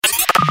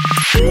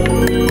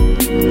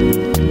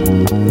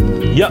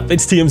Yep,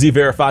 it's TMZ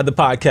Verified, the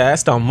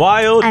podcast. I'm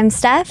Wild. I'm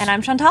Steph. And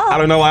I'm Chantal. I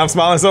don't know why I'm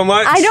smiling so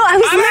much. I know,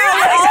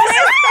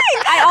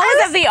 I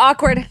always have the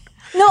awkward.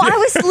 No, I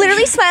was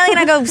literally smiling and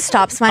I go,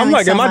 stop smiling. I'm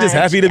like, so am I just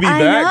much. happy to be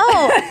back? I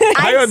know.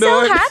 How you I'm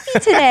so doing? happy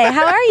today.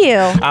 How are you?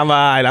 I'm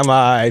all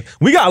right.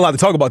 We got a lot to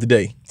talk about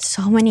today.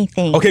 So many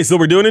things. Okay, so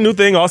we're doing a new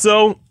thing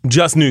also,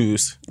 Just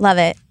News. Love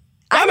it.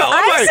 I'm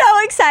like,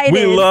 so excited.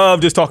 We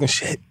love just talking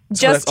shit.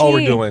 So that's all we're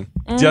tea. doing.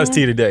 Just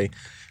tea today.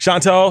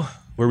 Chantal,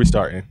 where are we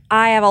starting?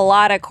 I have a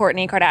lot of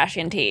Kourtney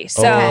Kardashian tea.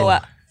 So,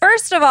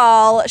 first of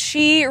all,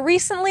 she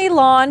recently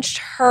launched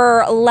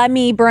her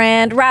Lemmy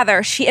brand.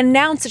 Rather, she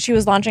announced that she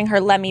was launching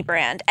her Lemmy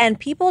brand, and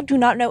people do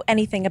not know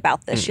anything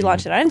about this. She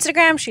launched it on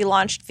Instagram. She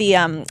launched the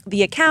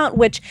account,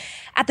 which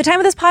at the time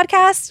of this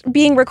podcast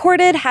being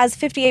recorded has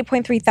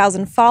 58.3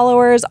 thousand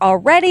followers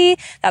already.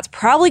 That's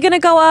probably going to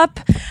go up.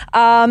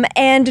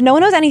 And no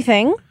one knows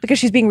anything because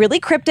she's being really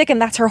cryptic,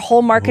 and that's her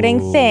whole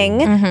marketing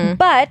thing.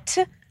 But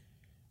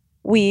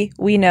we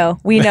know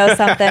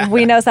something.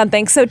 We know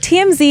something. So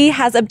TMZ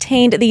has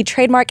obtained the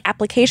trademark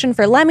application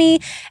for Lemmy,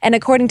 and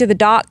according to the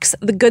docs,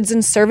 the goods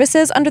and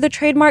services under the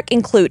trademark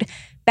include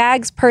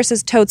bags,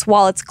 purses, totes,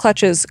 wallets,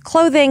 clutches,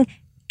 clothing,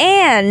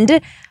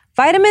 and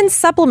vitamin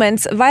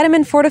supplements,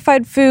 vitamin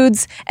fortified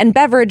foods and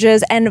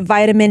beverages, and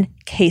vitamin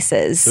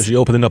cases. So she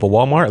opening up a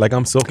Walmart? Like,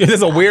 I'm so... This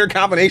is a weird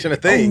combination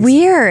of things.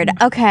 Weird.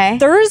 Okay.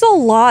 There's a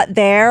lot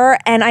there,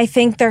 and I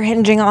think they're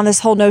hinging on this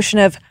whole notion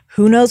of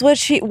who knows what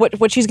she's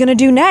going to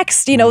do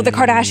next. You know, the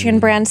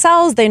Kardashian brand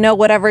sells. They know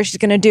whatever she's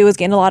going to do is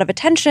gain a lot of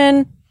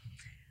attention.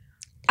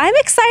 I'm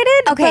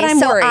excited, but I'm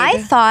worried.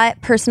 I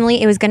thought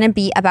personally it was going to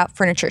be about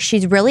furniture.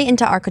 She's really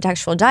into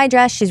Architectural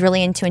Digest. She's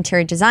really into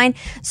interior design.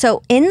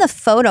 So in the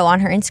photo on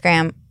her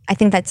Instagram, I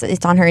think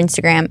it's on her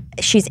Instagram,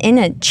 she's in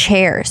a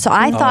chair. So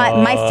I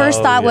thought, my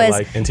first thought was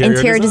like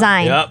interior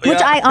design, which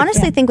I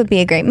honestly think would be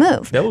a great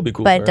move. That would be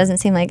cool. But it doesn't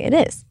seem like it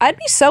is. I'd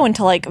be so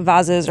into like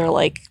vases or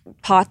like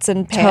pots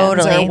and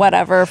pans or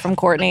whatever from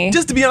Kourtney.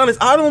 Just to be honest,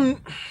 I don't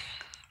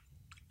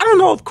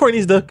know if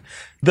Kourtney's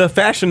the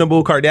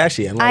fashionable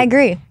Kardashian. Like, I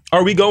agree.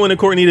 Are we going to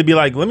Kourtney to be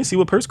like, let me see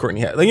what purse Kourtney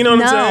had? Like, you know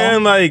what I'm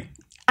saying? Like,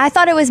 I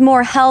thought it was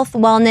more health,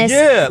 wellness.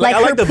 Yeah, like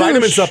I like the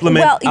vitamin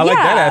supplement. Well, I like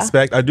that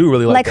aspect. I do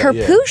really like that.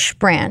 Like her Poosh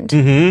brand.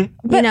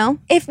 Mm-hmm. You know?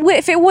 If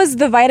it was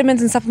the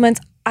vitamins and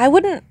supplements,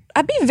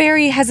 I'd be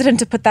very hesitant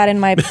to put that in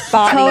my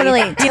body.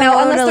 Totally. You know,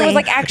 unless there was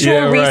like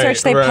actual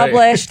research they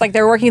published, like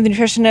they're working with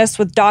nutritionists,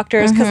 with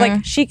doctors, because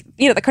like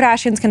the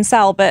Kardashians can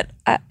sell, but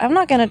I'm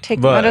not going to take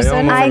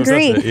medicine. I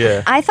agree.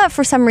 Yeah. I thought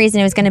for some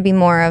reason it was going to be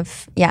more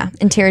of,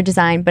 interior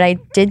design, but I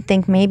did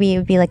think maybe it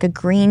would be like a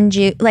green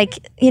juice. Like,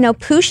 you know,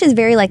 Poosh is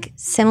very like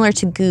similar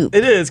to Goop.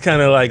 It is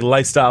kind of like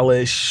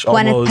lifestyle-ish.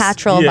 Gwyneth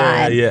Paltrow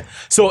vibe. Yeah.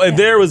 So if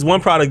there was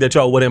one product that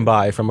y'all wouldn't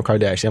buy from a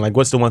Kardashian, like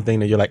what's the one thing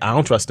that you're like, I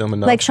don't trust them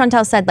enough? Like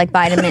Chantal said, like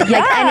vitamin,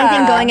 like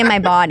anything going in my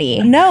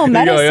body. No,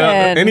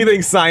 medicine.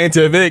 Anything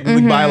scientific,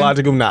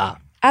 biological, nah.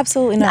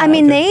 Absolutely not. I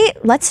mean,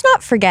 let's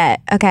not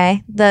forget,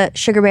 okay, the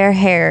Sugar Bear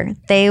hair.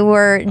 They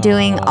were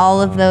doing all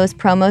of those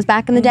promos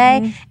back in the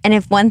day. And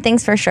if one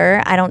thing's for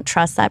sure, I don't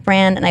trust that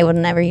brand and I would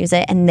never use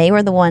it. And they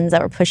were the ones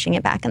that were pushing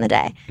it back in the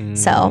day.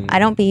 So I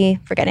don't be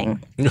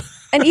forgetting.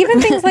 And even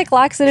things like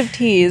laxative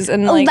teas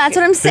and like that's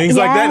what I'm saying. Things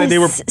like that they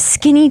were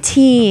skinny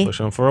tea.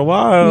 pushing for a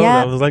while. Yeah.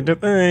 That was like the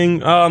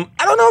thing. I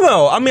don't know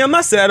though. I mean, I'm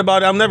not sad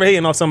about it. I'm never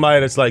hating off somebody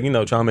that's like, you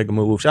know, trying to make a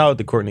move. Shout out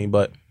to Kourtney,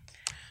 but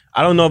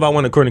I don't know if I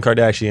want a Kourtney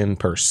Kardashian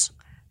purse.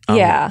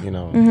 Yeah. You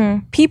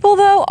know. People,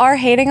 though, are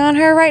hating on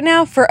her right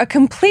now for a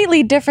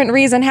completely different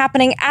reason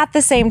happening at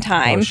the same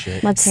time. Oh,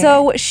 shit. Let's hear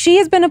So she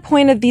has been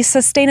appointed the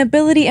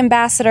sustainability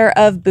ambassador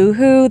of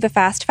Boohoo, the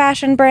fast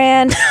fashion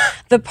brand.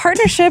 The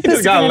partnership You is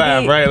just gotta going to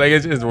laugh, be... right? Like,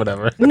 it's just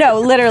whatever. No,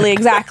 literally,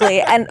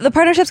 exactly. And the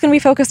partnership's going to be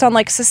focused on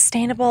like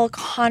sustainable,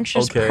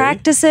 conscious Okay.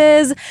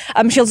 practices.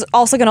 She's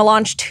also going to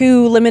launch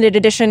 2 limited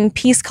edition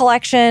piece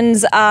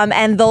collections,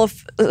 and they'll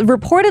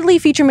reportedly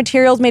feature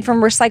materials made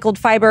from recycled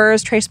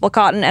fibers, traceable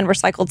cotton, and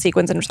recycled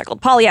sequins and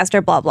recycled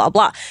polyester, blah, blah,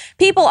 blah.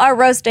 People are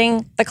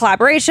roasting the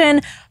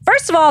collaboration.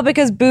 First of all,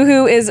 because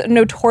Boohoo is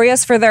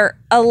notorious for their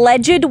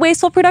alleged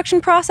wasteful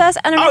production process.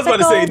 And I was about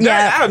to say,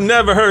 that, I've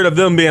never heard of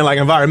them being like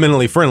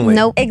environmentally friendly.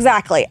 Nope.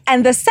 Exactly.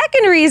 And the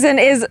second reason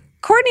is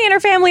Kourtney and her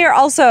family are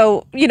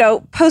also, you know,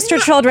 poster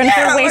children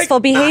for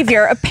wasteful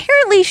behavior.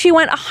 Apparently, she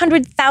went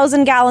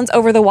 100,000 gallons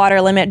over the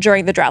water limit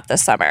during the drought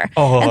this summer.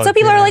 And so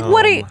people are like,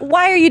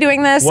 why are you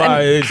doing this?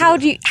 Why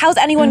and how's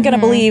anyone going to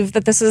believe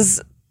that this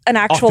is an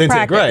actual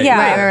authentic, practice? right.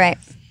 Yeah. Right.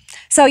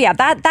 So yeah,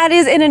 that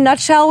is in a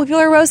nutshell what people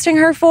are roasting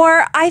her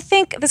for. I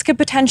think this could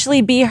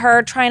potentially be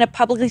her trying to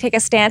publicly take a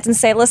stance and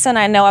say, listen,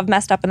 I know I've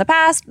messed up in the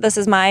past. This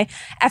is my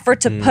effort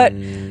to put,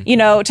 you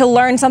know, to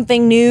learn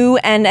something new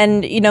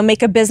and you know,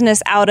 make a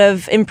business out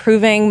of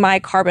improving my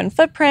carbon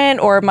footprint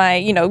or my,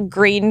 you know,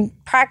 green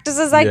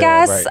practices, I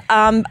guess.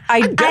 Right.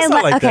 I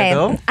like that,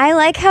 though. I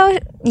like how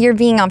you're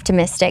being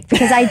optimistic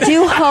because I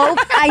do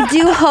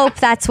hope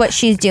that's what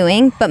she's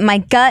doing, but my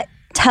gut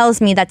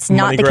tells me that's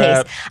not Money the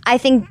grab. case. I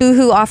think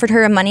Boohoo offered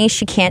her money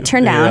she can't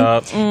turn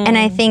down. And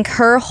I think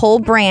her whole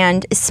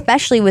brand,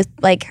 especially with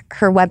like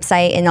her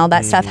website and all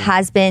that stuff,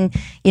 has been,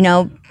 you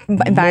know,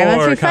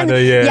 environmentally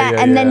friendly.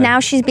 And then now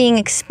she's being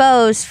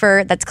exposed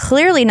for that's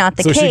clearly not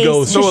the So case. she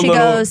goes, So she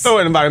goes, throw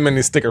an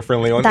environmentally sticker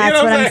friendly on. that's you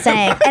know what I'm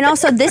saying. And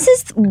also, this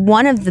is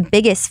one of the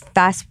biggest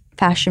fast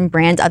fashion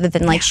brands other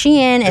than like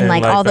Shein and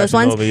like all those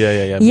Fashion ones. Nova,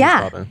 yeah.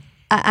 Yeah.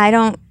 I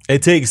don't.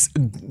 It takes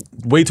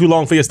way too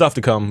long for your stuff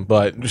to come,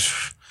 but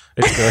it's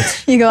good.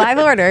 You go, I've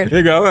ordered.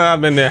 You go,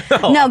 I've been there.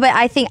 No, but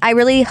I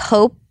really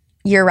hope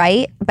you're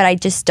right, but I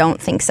just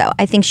don't think so.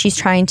 I think she's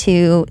trying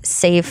to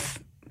save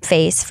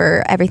face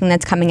for everything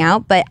that's coming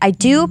out, but I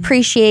do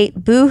appreciate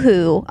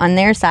Boohoo on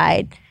their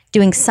side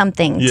doing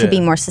something to be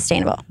more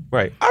sustainable.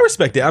 Right. I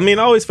respect it. I mean,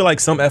 I always feel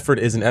like some effort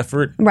is an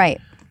effort. Right.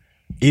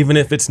 Even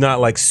if it's not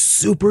like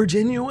super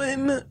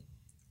genuine.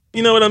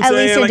 You know what I'm At least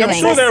saying? you're Like, I'm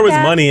doing sure it. there was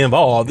money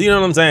involved. You know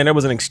what I'm saying? There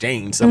was an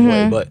exchange some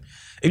way, but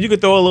if you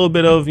could throw a little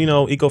bit of, you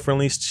know,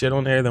 eco-friendly shit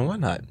on there, then why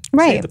not?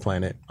 Right. Save the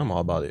planet. I'm all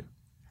about it.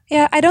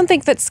 Yeah, I don't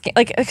think that's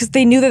like because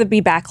they knew that there'd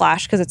be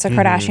backlash because it's a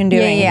Kardashian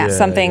doing Yeah.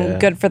 something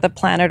good for the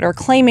planet or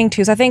claiming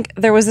to. So I think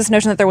there was this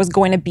notion that there was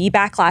going to be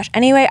backlash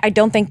anyway. I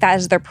don't think that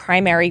is their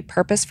primary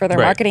purpose for their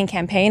marketing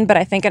campaign, but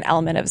I think an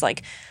element of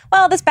like,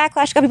 well, this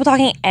backlash got people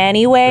talking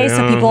anyway,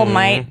 so people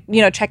might,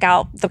 you know, check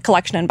out the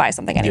collection and buy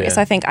something anyway. So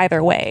I think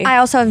either way. I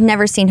also have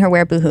never seen her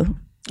wear Boohoo.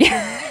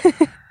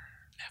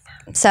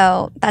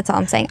 So that's all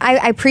I'm saying.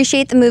 I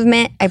appreciate the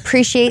movement. I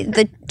appreciate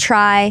the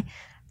try,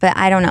 but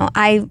I don't know.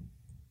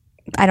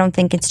 I don't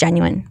think it's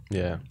genuine.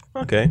 Yeah.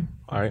 Okay.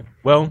 All right.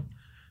 Well,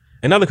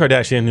 in other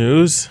Kardashian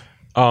news,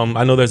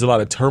 I know there's a lot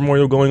of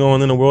turmoil going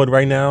on in the world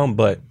right now,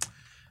 but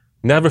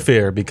never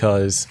fear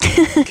because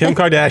Kim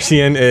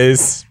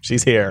Kardashian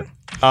she's here.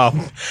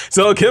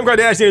 So Kim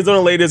Kardashian is on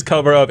the latest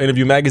cover of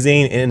Interview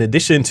magazine. In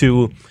addition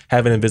to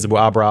having invisible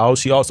eyebrows,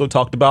 she also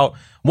talked about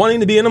wanting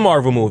to be in a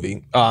Marvel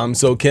movie.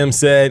 So Kim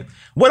said,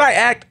 "Would I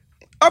act?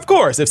 Of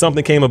course, if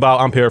something came about,"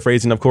 I'm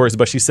paraphrasing, of course,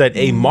 but she said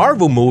a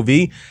Marvel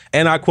movie,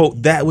 and I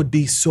quote, "That would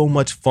be so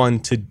much fun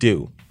to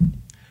do."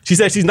 She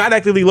said she's not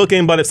actively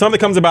looking, but if something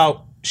comes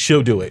about,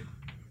 she'll do it.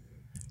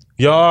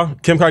 Y'all,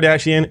 Kim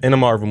Kardashian in a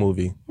Marvel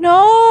movie.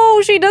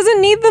 No, she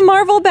doesn't need the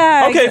Marvel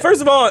bag. Okay, first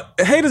of all,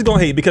 haters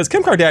gonna hate because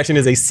Kim Kardashian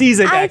is a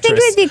seasoned I actress.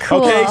 think it'd be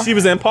cool. Okay, she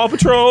was in Paw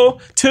Patrol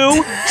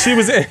 2. She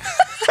was in...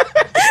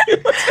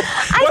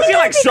 Was she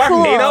like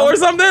Sharknado or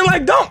something?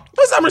 Like,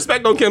 put some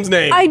respect on Kim's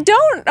name.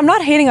 I'm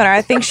not hating on her.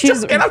 I think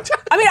she's, I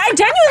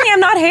genuinely am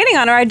not hating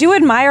on her. I do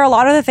admire a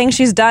lot of the things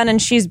she's done,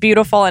 and she's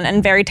beautiful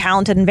and very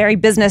talented and very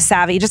business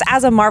savvy. Just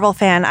as a Marvel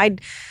fan,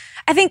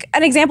 I think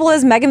an example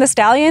is Megan Thee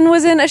Stallion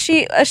was in a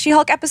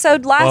She-Hulk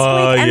episode last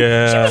week,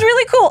 and she was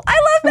really cool. I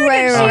love Megan.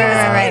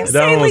 Right. She was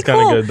That one was insanely kind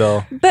of cool. good,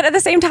 though. But at the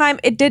same time,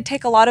 it did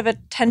take a lot of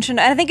attention,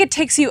 and I think it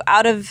takes you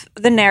out of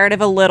the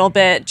narrative a little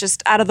bit,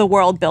 just out of the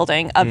world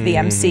building of the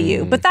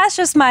MCU. But that's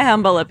just my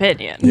humble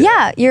opinion.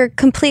 Yeah, you're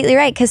completely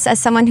right. Because as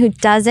someone who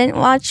doesn't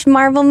watch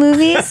Marvel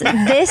movies,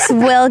 this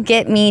will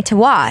get me to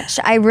watch.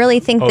 I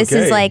really think this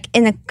is like,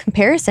 in a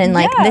comparison,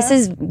 like this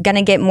is going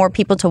to get more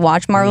people to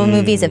watch Marvel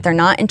movies if they're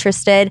not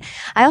interested.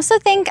 I also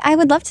think I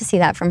would love to see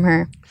that from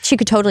her. She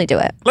could totally do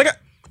it. Like,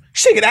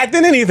 she could act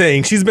in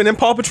anything. She's been in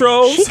Paw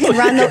Patrol. She could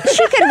run the world.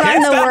 She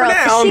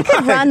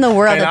could run the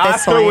world An at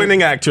this point.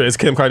 Oscar-winning actress,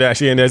 Kim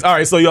Kardashian is. All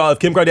right, so y'all, if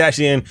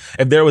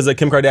there was a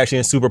Kim Kardashian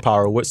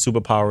superpower, what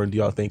superpower do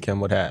y'all think Kim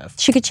would have?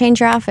 She could change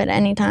her outfit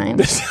anytime.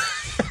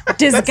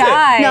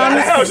 Disguise. No,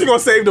 How she gonna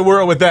save the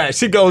world with that?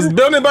 She goes,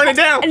 build it, burn it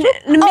down.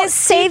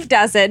 Mystique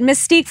does it.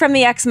 Mystique from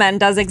the X-Men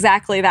does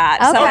exactly that.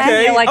 So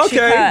I feel like she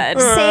could.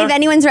 Save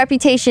anyone's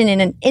reputation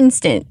in an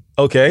instant.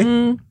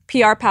 Okay.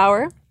 PR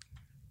power.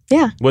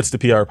 Yeah. What's the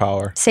PR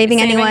power? Saving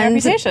Saving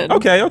anyone's reputation.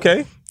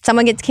 Okay.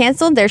 Someone gets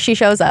canceled, there she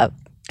shows up.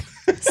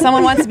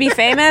 Someone wants to be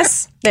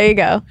famous. There you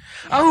go.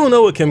 I don't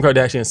know what Kim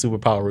Kardashian's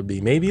superpower would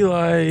be. Maybe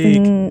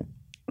like...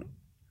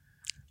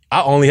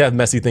 I only have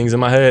messy things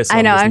in my head. So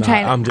I know, I'm just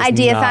trying. I'm just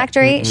Idea not-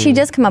 Factory. She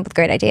does come up with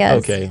great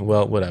ideas. Okay,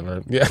 well,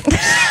 whatever. Yeah.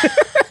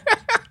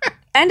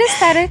 And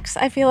aesthetics,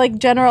 I feel like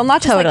general,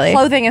 not just Totally. like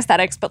clothing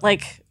aesthetics, but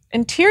like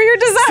interior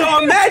design.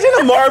 So imagine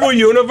a Marvel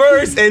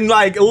universe and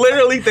like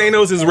literally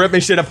Thanos is ripping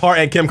shit apart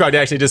and Kim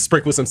Kardashian just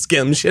sprinkles some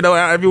skim shit out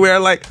everywhere.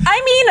 Like,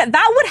 I mean,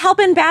 that would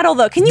help in battle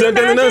though. Can you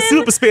imagine?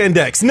 super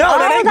spandex. No,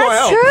 that ain't gonna that's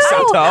help. true.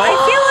 Sato. I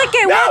feel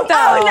like it would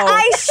though.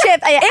 I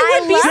ship. I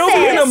would be love She'll so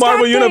be in it. the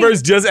Marvel distracting.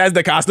 universe just as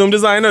the costume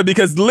designer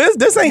because Liz,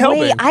 this ain't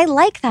helping. Wait, I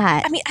like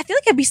that. I mean, I feel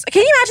like it'd be.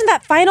 Can you imagine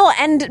that final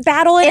end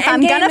battle? In If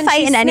I'm Endgame gonna and fight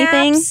she in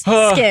anything,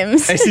 snaps?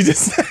 Skims. And she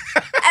just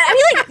I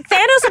mean, like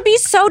Thanos would be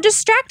so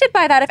distracted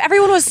by that if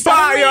everyone was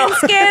Fire.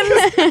 suffering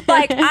Skims.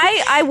 Like,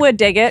 I would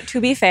dig it.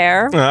 To be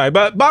fair, all right,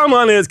 but bottom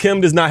line is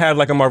Kim does not have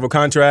like a Marvel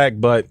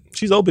contract, but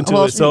she's open to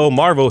Well, it. So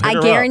Marvel, hit I her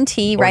up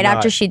guarantee or right not.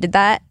 after she did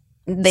that,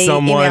 they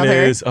someone emailed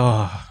her. is.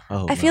 Oh,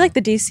 I feel like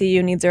the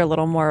DCU needs her a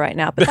little more right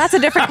now, but that's a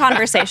different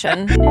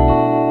conversation.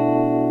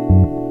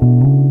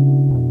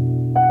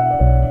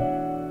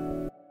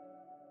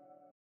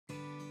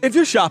 If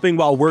you're shopping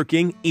while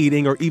working,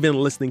 eating, or even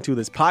listening to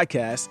this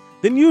podcast,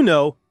 then you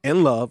know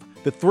and love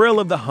the thrill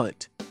of the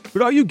hunt.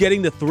 But are you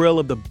getting the thrill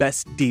of the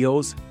best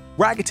deals?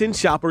 Rakuten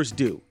shoppers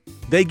do.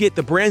 They get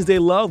the brands they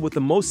love with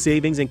the most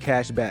savings and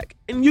cash back,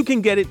 and you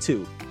can get it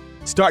too.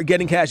 Start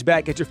getting cash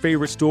back at your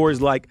favorite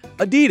stores like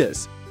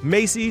Adidas,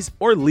 Macy's,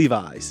 or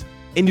Levi's.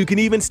 And you can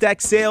even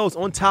stack sales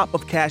on top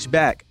of cash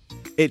back.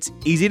 It's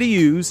easy to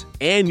use,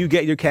 and you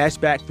get your cash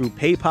back through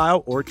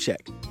PayPal or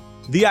check.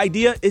 The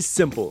idea is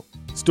simple.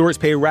 Stores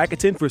pay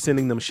Rakuten for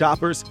sending them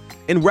shoppers,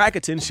 and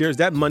Rakuten shares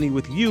that money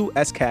with you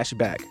as cash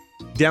back.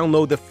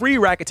 Download the free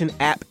Rakuten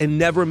app and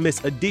never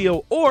miss a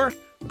deal, or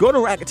go to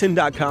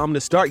Rakuten.com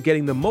to start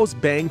getting the most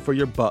bang for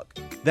your buck.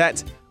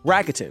 That's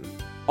Rakuten,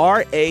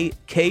 Rakuten.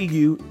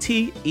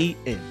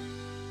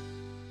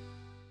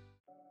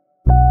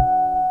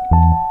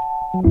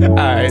 All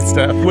right,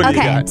 Steph, what do you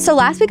Okay, got? so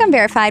last week on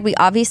Verified, we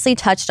obviously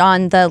touched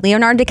on the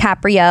Leonardo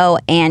DiCaprio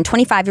and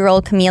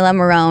 25-year-old Camila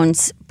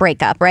Morrone's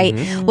breakup, right?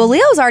 Well,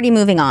 Leo's already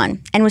moving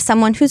on and with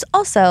someone who's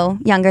also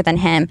younger than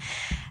him.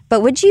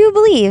 But would you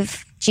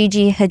believe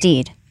Gigi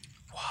Hadid?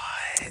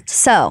 What?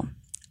 So...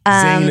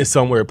 Zayn is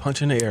somewhere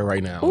punching the air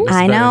right now. This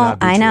I better know, not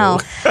be I know.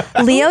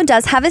 true. Leo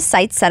does have his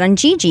sights set on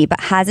Gigi, but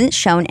hasn't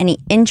shown any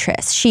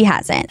interest. She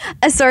hasn't.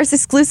 A source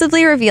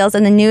exclusively reveals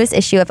in the newest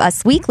issue of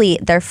Us Weekly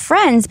they're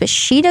friends, but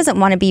she doesn't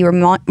want to be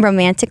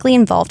romantically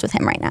involved with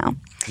him right now.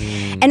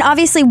 And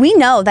obviously, we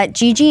know that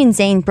Gigi and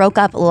Zayn broke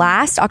up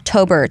last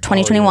October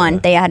 2021.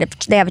 They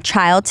have a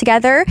child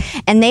together,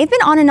 and they've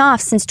been on and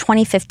off since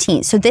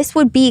 2015. So this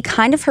would be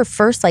kind of her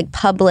first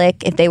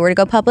public, if they were to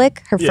go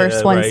public, her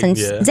first one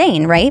since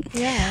Zayn, right?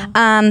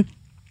 Yeah.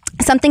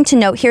 Something to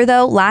note here,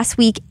 though, last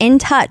week, In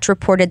Touch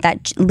reported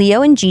that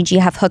Leo and Gigi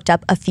have hooked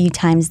up a few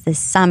times this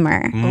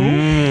summer.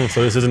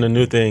 So this isn't a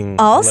new thing.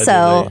 Also,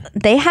 allegedly.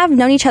 they have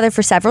known each other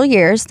for several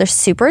years. They're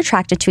super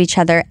attracted to each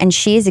other, and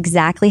she is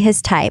exactly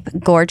his type.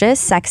 Gorgeous,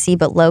 sexy,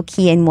 but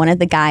low-key, and one of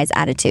the guys'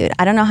 attitude.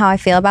 I don't know how I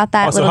feel about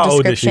that Also, little how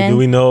old is she? description. Do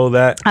we know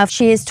that?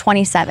 She is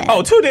 27.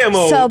 Oh, too damn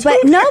old. So,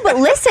 but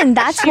listen,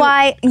 that's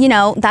why,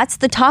 that's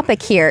the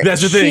topic here.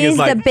 That's the thing, She's it's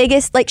like- the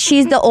biggest,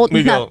 she's the old...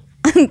 We go.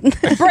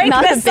 Break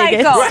Not the the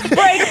cycle. biggest.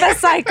 Break the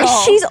cycle.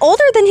 She's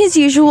older than his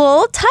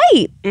usual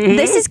type.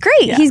 This is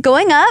great. He's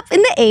going up in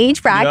the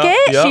age bracket.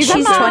 Yep. She's a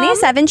mom.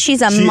 27.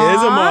 She's a She mom.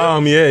 is a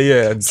mom.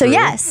 Yeah. So true.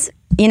 yes,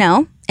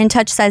 In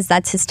Touch says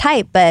that's his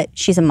type, but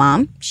she's a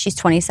mom. She's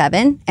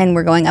 27, and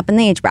we're going up in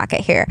the age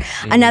bracket here.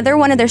 Another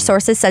one of their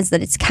sources says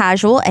that it's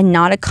casual and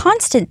not a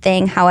constant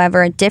thing.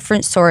 However, a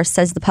different source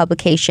says the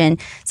publication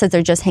says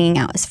they're just hanging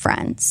out as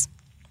friends.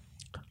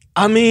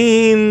 I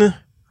mean,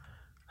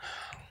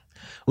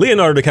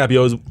 Leonardo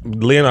DiCaprio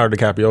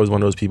is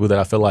one of those people that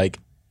I feel like,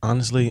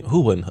 honestly,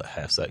 who wouldn't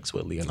have sex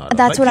with Leonardo?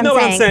 That's what I'm saying. You know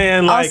what I'm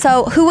saying?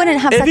 Also, who wouldn't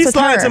have if sex he's with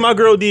sliding her? to my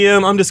girl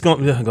DM, I'm just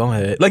going, yeah, go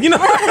ahead.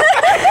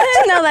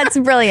 No, that's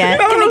brilliant.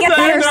 Can we get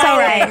that You're so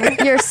right.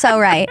 You're so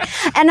right.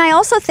 And I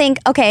also think,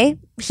 okay,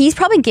 he's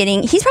probably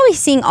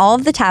seeing all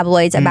of the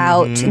tabloids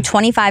about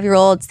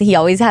 25-year-olds. He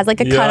always has a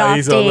cutoff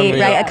he's date, all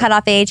right? yeah. A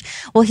cutoff age.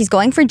 Well, he's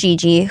going for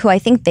Gigi, who I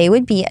think they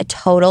would be a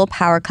total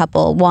power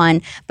couple.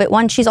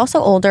 But she's also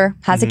older,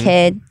 has a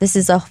kid. This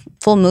is a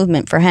full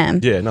movement for him.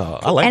 Yeah, no,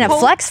 I like And it. a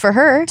flex for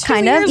her,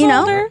 kind of,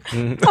 Older.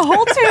 A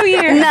whole 2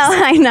 years. No,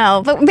 I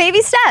know, but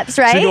baby steps,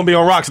 right? She's going to be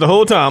on rocks the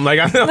whole time.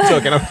 I'm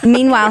joking.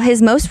 Meanwhile,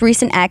 his most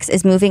recent ex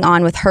is moving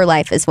on with her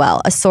life as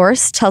well. A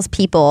source tells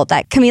People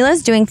that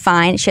Camila's doing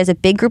fine. She has a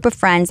big group of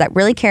friends that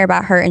really care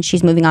about her, and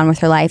she's moving on with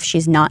her life.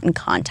 She's not in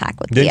contact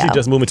with Didn't Leo. you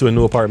just move into a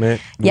new apartment?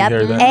 You Yep.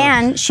 heard that?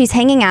 And she's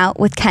hanging out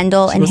with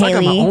Kendall and It's like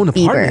Haley I'm my own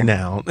apartment Bieber.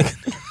 now.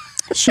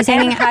 She's And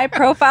hanging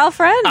high-profile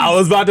friends. I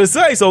was about to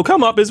say, so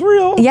come up is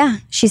real. Yeah,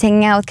 she's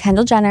hanging out with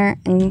Kendall Jenner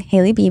and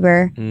Haley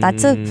Bieber.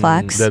 That's a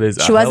flex. That is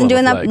she wasn't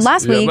doing that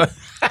last week.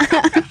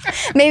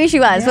 Maybe she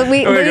was, but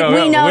we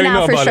know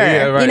now for about sure. it.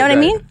 Yeah, right, You know what I right.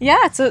 mean? Yeah,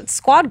 it's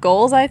squad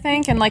goals, I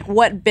think. And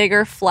what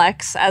bigger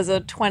flex as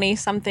a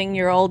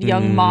 20-something-year-old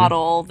young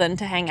model than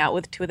to hang out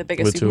with two of the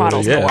biggest With two of supermodels the-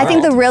 in the yeah. world? I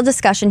think the real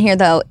discussion here,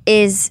 though,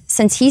 is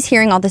since he's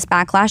hearing all this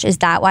backlash, is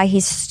that why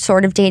he's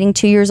sort of dating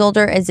 2 years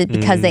older? Is it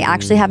because they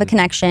actually have a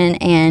connection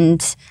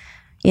and,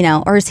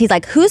 or is he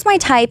like, who's my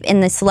type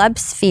in the celeb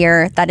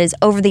sphere that is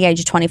over the age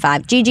of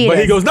 25? Gigi But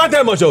is. he goes, not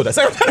that much older.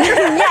 Yeah,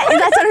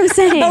 that's what I'm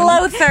saying.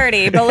 below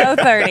 30. Below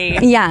 30.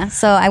 Yeah,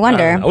 so I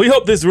wonder. We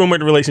hope this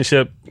rumored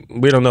relationship,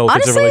 we don't know if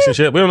it's a Honestly,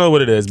 relationship. We don't know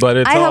what it is, but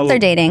it's I hope all- they're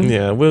dating.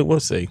 Yeah, we'll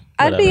see.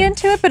 I'd be Whatever.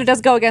 into it, but it does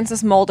go against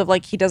this mold of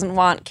he doesn't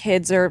want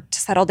kids or to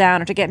settle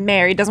down or to get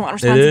married, doesn't want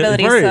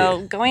responsibility. right.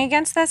 So going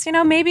against this,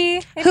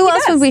 maybe Who he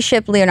else does. would we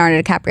ship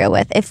Leonardo DiCaprio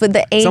with? If with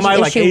the age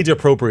Somebody issue, age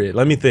appropriate.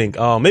 Let me think.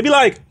 Maybe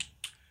I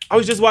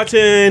was just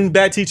watching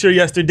Bad Teacher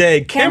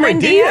yesterday. Cameron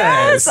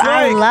Diaz.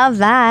 I love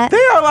that.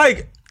 They are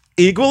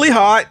equally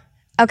hot,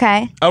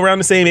 Okay. around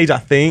the same age, I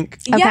think.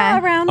 Yeah,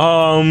 Okay.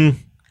 around.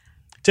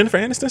 Jennifer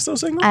Aniston still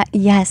single?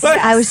 Yes,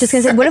 I was just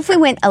gonna say, what if we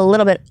went a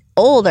little bit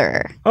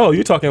older? Oh,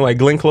 you're talking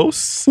Glenn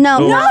Close? No,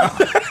 Oh. no,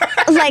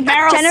 like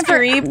Meryl Jennifer.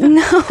 Streep.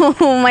 No,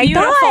 my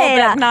Beautiful,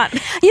 God. but not.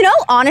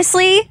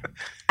 Honestly,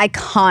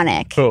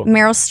 iconic. Who?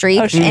 Meryl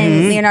Streep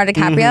and Leonardo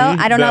DiCaprio.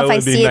 I don't know That if I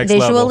would be see it next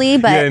level. visually,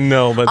 but Yeah,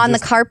 no, but on the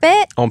just-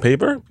 carpet, On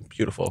paper?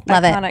 Beautiful.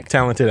 Love it. Iconic.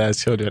 Talented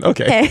as children.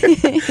 Okay.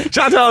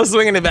 Chantal,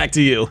 swinging it back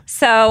to you.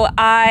 So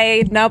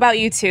I know about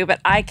you two, but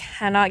I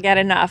cannot get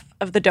enough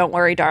of the Don't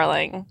Worry,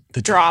 Darling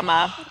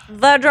drama.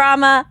 The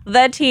drama,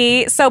 the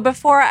tea. So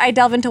before I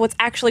delve into what's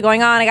actually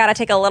going on, I got to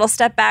take a little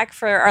step back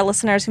for our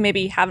listeners who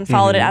maybe haven't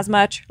followed it as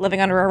much,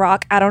 living under a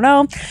rock. I don't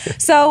know.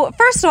 So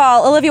first of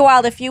all, Olivia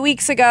Wilde a few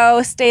weeks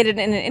ago stated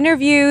in an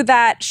interview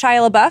that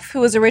Shia LaBeouf, who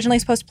was originally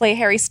supposed to play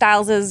Harry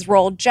Styles'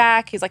 role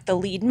Jack, he's like the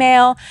leading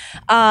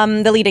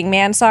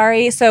man,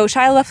 sorry. So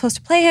Shia LaBeouf was supposed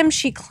to play him.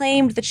 She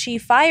claimed that she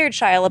fired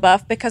Shia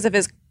LaBeouf because of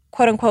his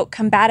quote-unquote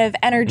combative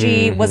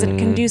energy, wasn't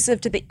conducive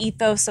to the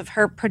ethos of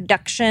her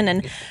production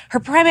and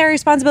her primary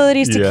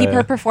responsibilities to keep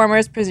her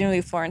performers,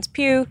 presumably Florence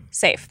Pugh,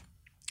 safe.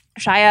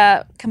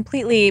 Shia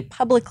completely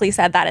publicly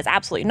said that is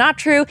absolutely not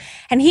true,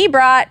 and he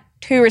brought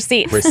 2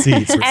 receipts.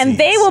 And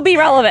they will be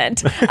relevant.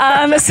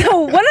 So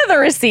one of the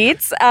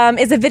receipts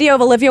is a video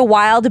of Olivia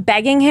Wilde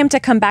begging him to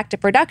come back to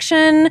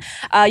production,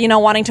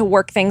 wanting to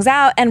work things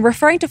out, and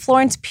referring to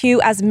Florence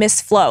Pugh as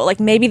Miss Flo. Like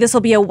maybe this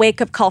will be a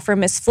wake-up call for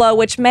Miss Flo,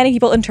 which many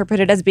people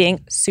interpreted as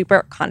being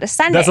super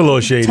condescending. That's a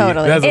little shady.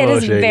 Totally. It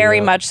is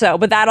very much so,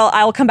 but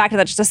I'll come back to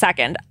that in just a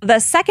second. The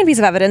second piece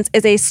of evidence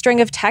is a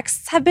string of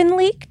texts have been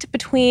leaked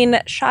between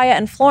Shia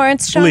and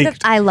Florence. Showing that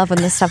I love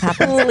when this stuff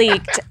happens.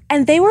 leaked,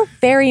 and they were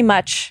very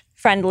much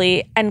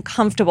friendly and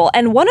comfortable.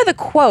 And one of the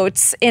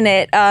quotes in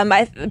it,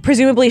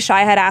 presumably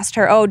Shia had asked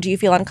her, "Oh, do you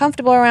feel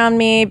uncomfortable around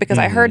me? Because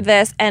I heard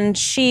this." And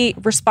she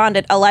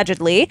responded,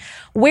 allegedly,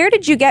 "Where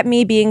did you get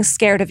me being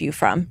scared of you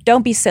from?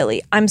 Don't be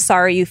silly. I'm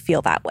sorry you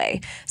feel that way."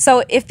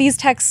 So if these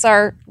texts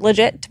are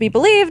legit to be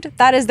believed,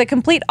 that is the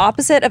complete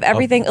opposite of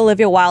everything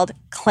Olivia Wilde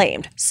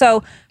claimed.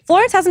 So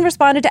Florence hasn't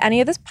responded to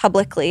any of this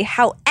publicly.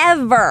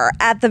 However,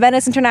 at the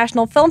Venice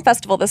International Film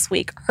Festival this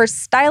week, her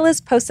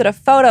stylist posted a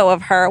photo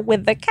of her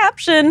with the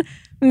caption,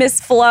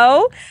 Miss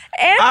Flo,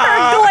 and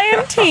her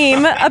glam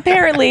team,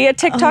 apparently, a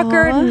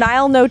TikToker,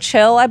 Nile No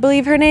Chill, I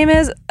believe her name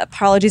is.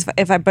 Apologies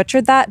if I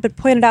butchered that, but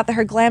pointed out that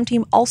her glam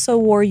team also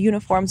wore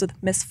uniforms with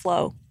Miss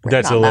Flo.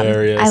 That's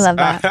hilarious. I love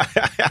that.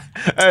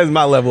 That is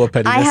my level of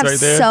pettiness I have right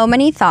there. so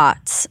many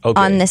thoughts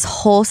on this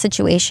whole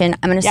situation.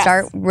 I'm going to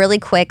start really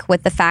quick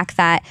with the fact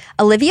that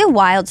Olivia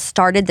Wilde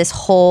started this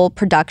whole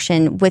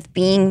production with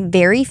being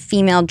very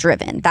female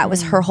driven. That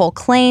was her whole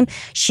claim.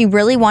 She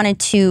really wanted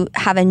to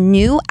have a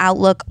new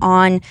outlook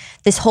on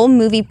this whole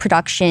movie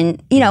production.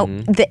 You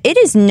know, it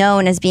is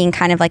known as being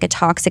kind of like a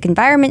toxic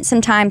environment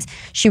sometimes.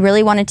 She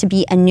really wanted to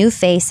be a new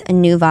face, a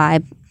new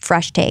vibe,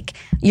 fresh take.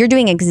 You're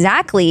doing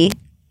exactly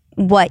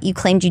what you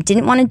claimed you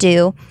didn't want to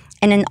do,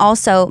 and then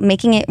also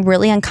making it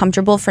really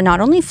uncomfortable for not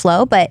only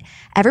Flo, but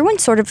everyone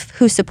sort of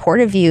who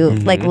supported you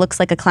like looks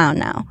like a clown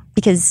now.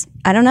 Because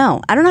I don't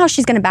know how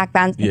she's going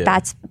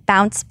to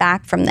bounce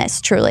back from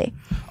this, truly.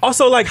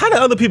 Also, like, how do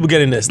other people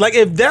get in this? Like,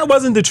 if that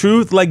wasn't the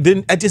truth, like,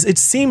 then it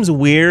seems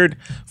weird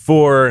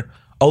for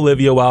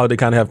Olivia Wilde to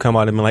kind of have come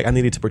out and been like, I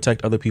needed to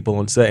protect other people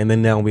on set, and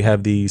then now we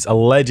have these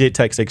alleged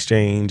text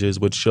exchanges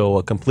which show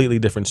a completely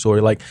different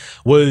story. Like,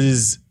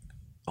 was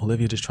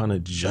Olivia just trying to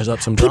judge up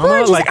some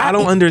drama? Like, I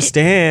don't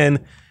understand.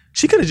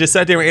 She could have just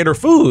sat there and ate her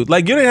food.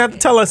 Like, you didn't have to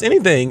tell us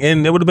anything,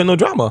 and there would have been no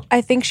drama.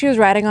 I think she was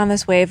riding on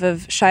this wave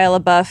of Shia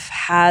LaBeouf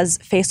has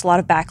faced a lot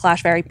of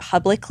backlash very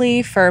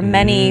publicly for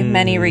many,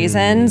 many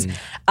reasons.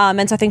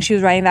 And so I think she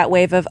was riding that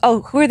wave of,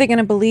 oh, who are they going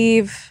to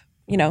believe?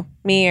 You know,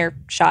 me or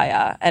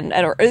Shia?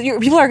 Or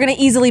people are going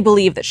to easily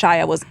believe that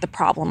Shia was the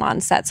problem on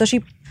set. So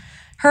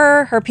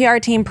her PR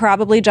team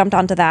probably jumped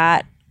onto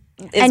that.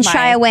 And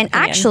Shia went,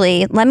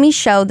 actually, let me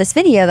show this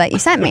video that you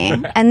sent me.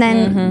 And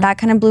then that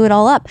kind of blew it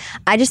all up.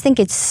 I just think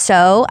it's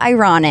so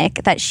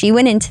ironic that she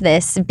went into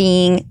this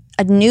being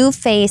a new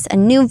face, a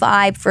new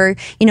vibe for,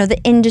 the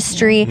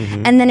industry,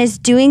 and then is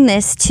doing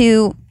this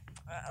to,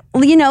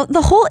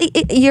 the whole,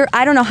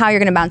 I don't know how you're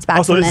going to bounce back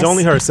from this. Also, this is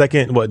only her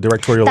second,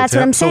 directorial That's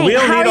attempt. what I'm saying. So we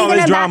don't How need are all you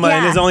this gonna drama,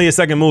 and it's only a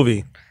second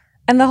movie.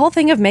 And the whole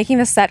thing of making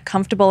the set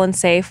comfortable and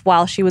safe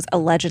while she was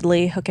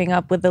allegedly hooking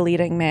up with the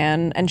leading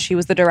man and she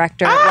was the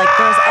director. Like,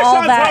 there's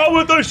all that.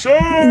 with the show.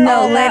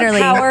 No, literally.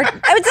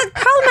 It's a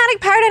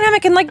problematic power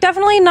dynamic, and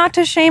definitely not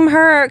to shame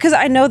her, because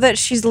I know that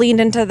she's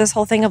leaned into this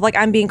whole thing of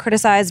I'm being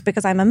criticized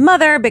because I'm a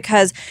mother,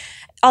 because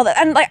all that,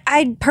 and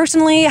I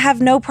personally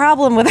have no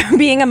problem with her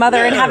being a mother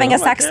and having a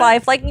sex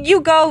life.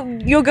 You'll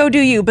go do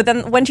you. But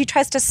then when she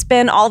tries to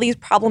spin all these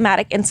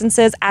problematic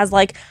instances as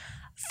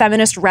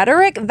feminist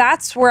rhetoric,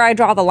 that's where I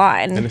draw the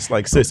line. And it's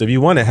like, sis, if you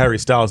wanted Harry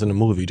Styles in a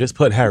movie, just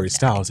put Harry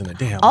Styles in a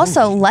damn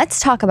Also, movie. let's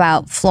talk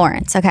about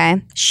Florence,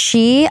 okay?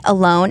 She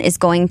alone is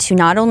going to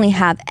not only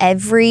have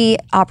every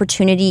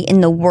opportunity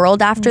in the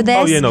world after this.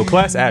 Oh, yeah, no,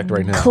 class act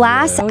right now.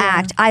 Class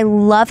act. I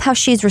love how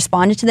she's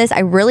responded to this.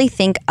 I really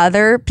think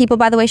other people,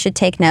 by the way, should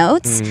take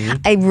notes.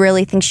 I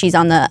really think she's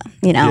on the,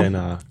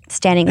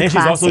 standing and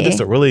classy. she's also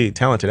just a really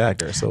talented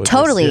actor. So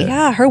Totally.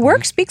 Yeah, her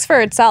work speaks for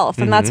itself,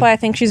 and that's why I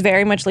think she's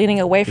very much leaning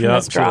away from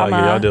this drama.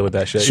 Like, y'all deal with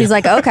that shit. She's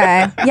like,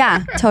 okay.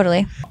 Yeah,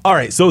 totally. All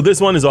right, so this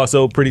one is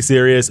also pretty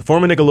serious.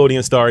 Former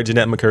Nickelodeon star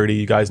Jeanette McCurdy,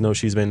 you guys know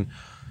she's been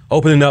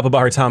opening up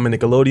about her time in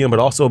Nickelodeon, but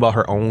also about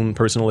her own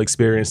personal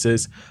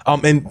experiences,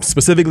 and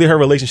specifically her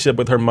relationship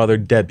with her mother,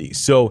 Debbie.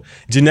 So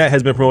Jeanette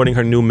has been promoting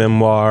her new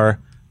memoir,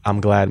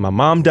 I'm Glad My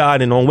Mom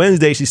Died. And on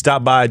Wednesday, she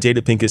stopped by Jada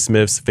Pinkett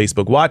Smith's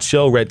Facebook Watch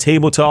show, Red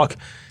Table Talk,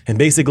 and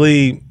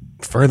basically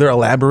further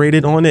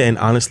elaborated on it. And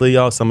honestly,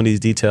 y'all, some of these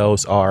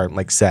details are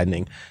like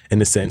saddening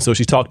in a sense. So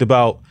she talked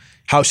about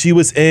how she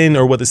was in,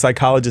 or what the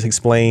psychologist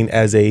explained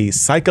as, a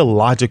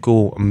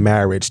psychological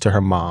marriage to her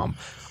mom.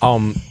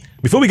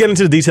 Before we get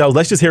into the details,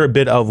 let's just hear a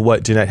bit of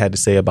what Jeanette had to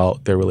say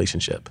about their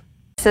relationship.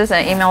 This is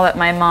an email that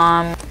my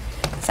mom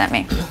sent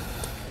me.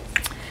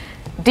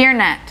 Dear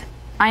Net,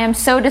 I am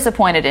so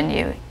disappointed in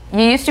you.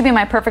 You used to be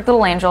my perfect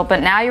little angel, but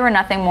now you are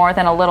nothing more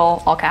than a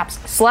little, all caps,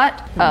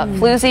 slut,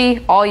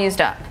 floozy, all used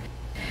up.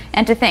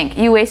 And to think,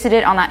 you wasted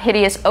it on that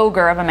hideous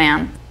ogre of a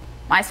man.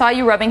 I saw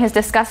you rubbing his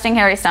disgusting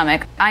hairy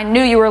stomach. I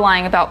knew you were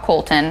lying about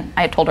Colton.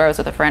 I had told her I was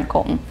with a friend,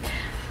 Colton.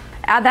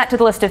 Add that to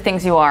the list of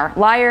things you are.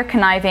 Liar,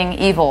 conniving,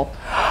 evil.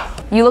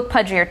 You look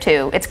pudgier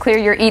too. It's clear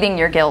you're eating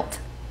your guilt.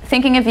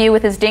 Thinking of you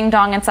with his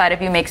ding-dong inside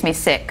of you makes me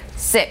sick.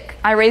 Sick.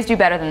 I raised you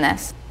better than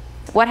this.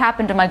 What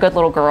happened to my good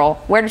little girl?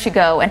 Where did she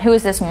go? And who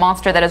is this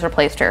monster that has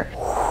replaced her?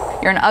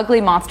 You're an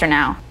ugly monster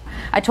now.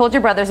 I told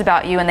your brothers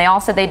about you, and they all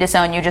said they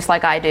disown you just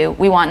like I do.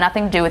 We want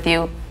nothing to do with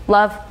you.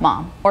 Love,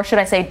 Mom. Or should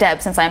I say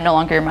Deb, since I am no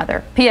longer your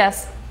mother.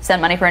 P.S.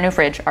 Send money for a new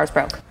fridge. Ours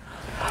broke.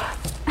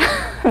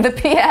 The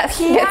P.S.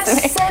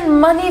 gets me. Send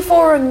money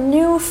for a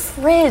new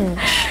fridge.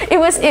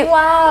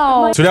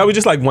 Wow. So that was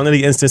just like one of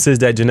the instances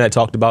that Jeanette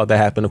talked about that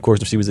happened, of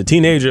course, when she was a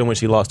teenager, when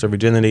she lost her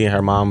virginity and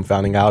her mom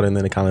finding out, and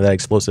then kind of that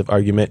explosive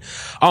argument.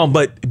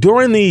 But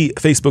during the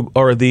Facebook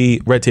or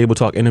the Red Table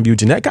Talk interview,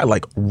 Jeanette got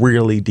like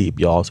really deep,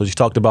 y'all. So she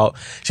talked about,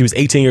 she was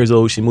 18 years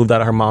old. She moved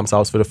out of her mom's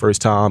house for the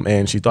first time,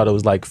 and she thought it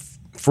was like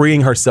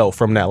freeing herself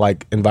from that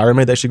like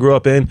environment that she grew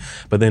up in.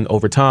 But then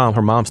over time,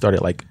 her mom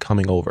started like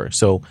coming over.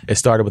 So it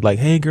started with like,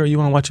 hey girl, you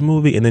want to watch a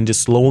movie? And then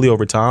just slowly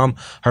over time,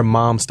 her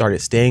mom started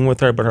staying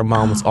with her, but her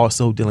mom was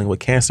also dealing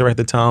with cancer at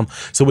the time.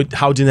 So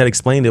how Jeanette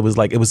explained it was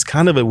like, it was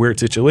kind of a weird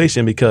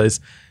situation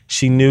because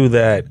she knew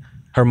that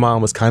her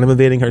mom was kind of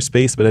invading her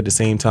space, but at the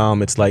same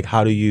time, it's like,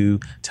 how do you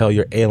tell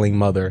your ailing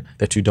mother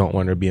that you don't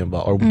want her to be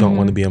involved, or don't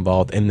want to be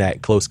involved in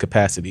that close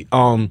capacity?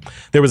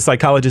 There was a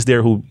psychologist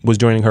there who was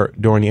joining her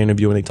during the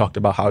interview, and they talked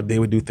about how they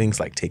would do things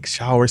like take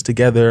showers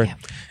together,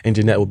 and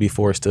Jeanette would be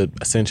forced to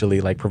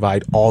essentially like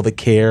provide all the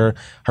care.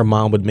 Her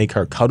mom would make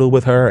her cuddle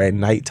with her at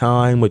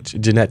nighttime, which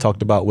Jeanette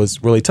talked about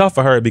was really tough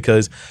for her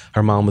because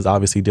her mom was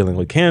obviously dealing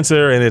with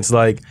cancer, and it's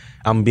like,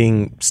 I'm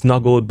being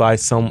snuggled by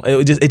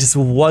it just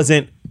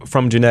wasn't,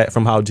 from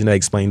how Jeanette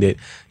explained it,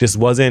 just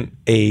wasn't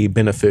a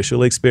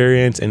beneficial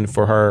experience. And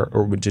for her,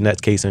 or with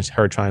Jeanette's case, and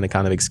her trying to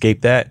kind of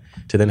escape that,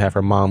 to then have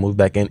her mom move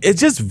back in, it's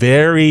just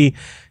very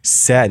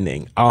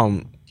saddening.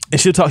 And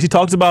she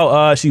talks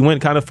about, she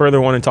went kind of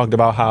further on and talked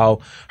about how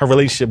her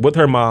relationship with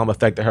her mom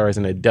affected her as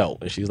an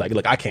adult. And she's like,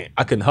 look, I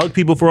couldn't hug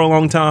people for a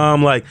long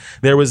time. Like,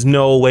 there was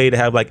no way to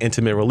have like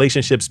intimate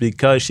relationships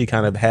because she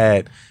kind of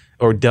had,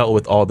 or dealt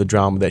with all the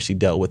drama that she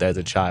dealt with as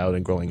a child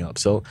and growing up.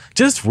 So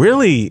just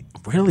really,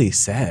 really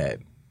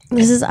sad.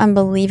 This is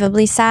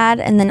unbelievably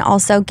sad. And then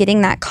also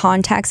getting that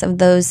context of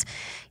those,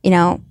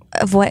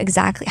 of what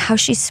exactly, how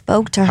she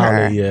spoke to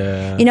her.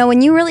 Yeah.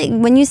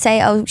 When you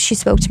say, oh, she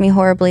spoke to me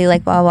horribly,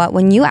 like blah, blah, blah,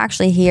 when you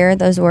actually hear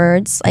those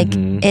words, like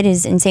it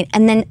is insane.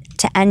 And then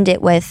to end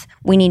it with,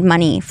 we need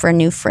money for a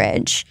new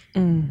fridge.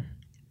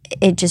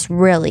 It just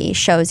really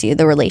shows you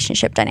the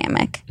relationship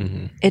dynamic.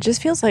 It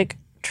just feels like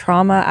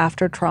trauma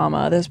after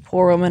trauma this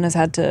poor woman has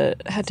had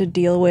to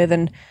deal with.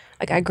 And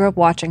like, I grew up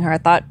watching her.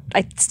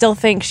 I still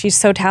think she's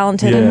so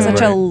talented and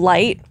such a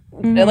light,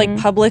 like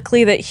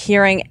publicly, that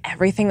hearing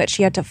everything that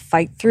she had to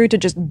fight through to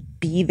just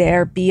be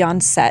there, be on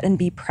set and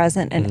be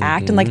present and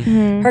act. And like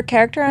her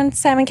character on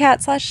Sam and Cat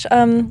 /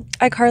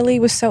 iCarly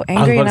was so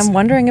angry, and I'm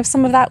wondering if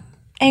some of that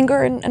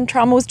anger and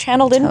trauma was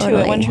channeled into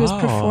it when she was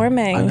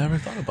performing. I never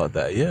thought about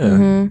that.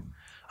 Yeah.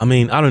 I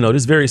mean, I don't know.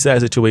 This very sad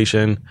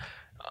situation.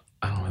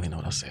 I don't really know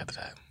what else to say after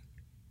that.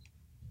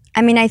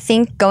 I mean, I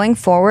think going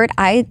forward,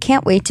 I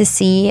can't wait to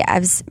see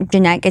as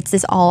Jeanette gets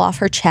this all off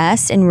her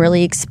chest and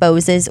really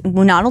exposes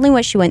not only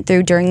what she went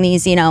through during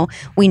these,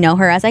 we know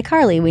her as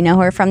iCarly, we know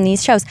her from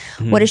these shows.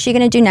 What is she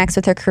going to do next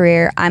with her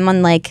career? I'm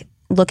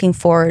looking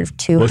forward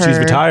to her. Well, she's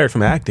retired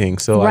from acting,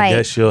 so I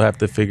guess she'll have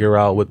to figure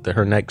out what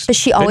her next. But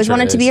she always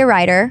wanted to be a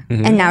writer,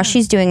 and now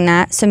she's doing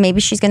that. So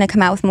maybe she's going to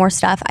come out with more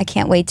stuff. I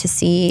can't wait to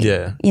see.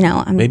 Yeah.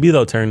 Maybe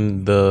they'll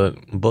turn the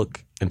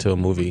book into a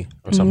movie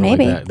or something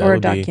like that. Or a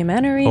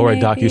documentary. Or a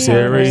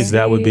docuseries.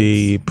 That would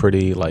be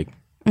pretty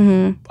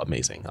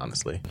amazing,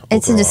 honestly.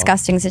 It's a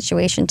disgusting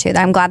situation too.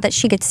 I'm glad that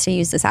she gets to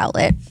use this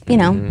outlet,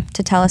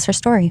 to tell us her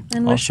story.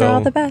 And wish her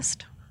all the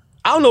best.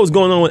 I don't know what's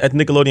going on at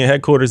the Nickelodeon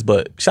headquarters,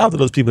 but shout out to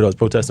those people that was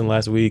protesting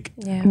last week.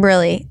 Yeah.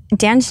 Really.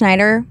 Dan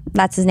Schneider,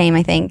 that's his name,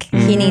 I think.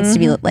 He needs to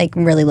be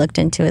really looked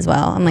into as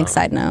well. I'm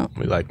side note.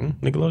 We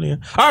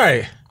Nickelodeon. All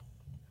right.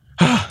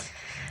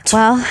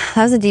 Well,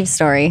 that was a deep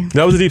story.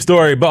 That was a deep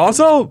story, but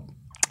also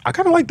I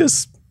kind of like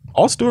this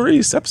all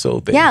stories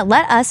episode thing. Yeah,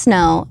 let us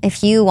know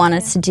if you want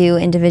us to do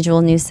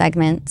individual news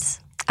segments.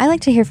 I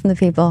like to hear from the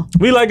people.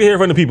 We like to hear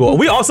from the people.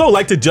 We also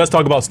like to just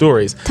talk about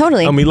stories.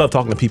 Totally. And we love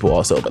talking to people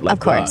also. But like, Of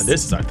course.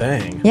 this is our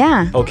thing.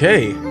 Yeah.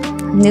 Okay.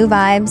 New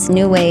vibes,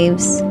 new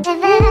waves.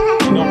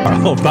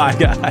 Oh, bye,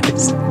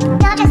 guys.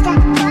 You're just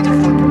a